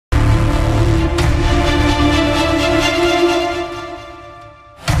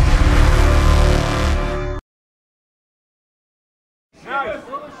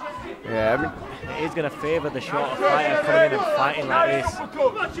always going to favour the shorter fighter coming in and fighting like this.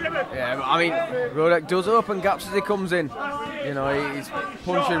 Yeah, I mean, Rodak does open gaps as he comes in. You know, he's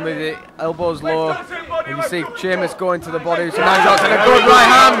punching with the elbows low. And you see Sheamus going to the body. So now he's got a good right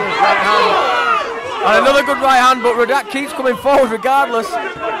hand. And another good right hand, but Rodak keeps coming forward regardless.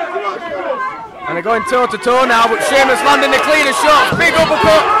 And they're going toe to toe now, but Sheamus landing the cleaner shots. Big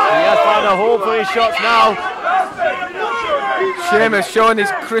uppercut. He has found a hole for his shots now. Sheamus showing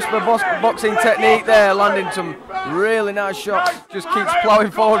his crisper boxing technique there, landing some really nice shots. Just keeps ploughing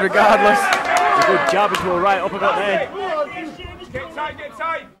forward regardless. A good jab into a right uppercut there. I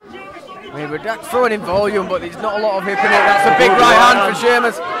mean, Rodak's throwing in volume, but there's not a lot of hip in it. That's a big right hand for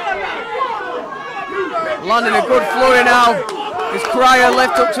Sheamus. Landing a good flurry now. His Cryer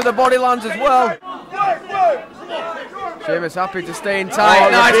left up to the body lands as well. Sheamus happy to stay in tight.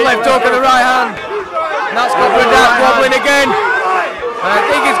 Nice left hook and a right hand. And that's got Rodak wobbling again. And I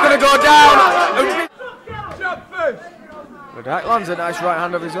think he's going to go down. Rodak lands a nice right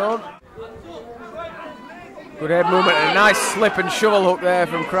hand of his own. Good head movement and a nice slip and shovel hook there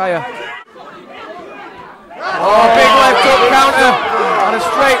from Cryer. Oh, big left hook counter and a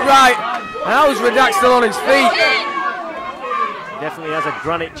straight right. And how is Rodak still on his feet? Definitely has a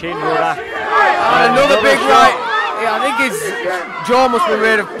granite chin, Rodak. And another big right. Yeah, I think his jaw must be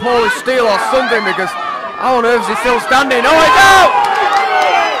made of Polish steel or something, because how on earth is he still standing? Oh, it's out!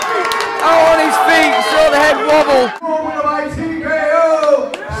 Out on his feet, saw the head wobble.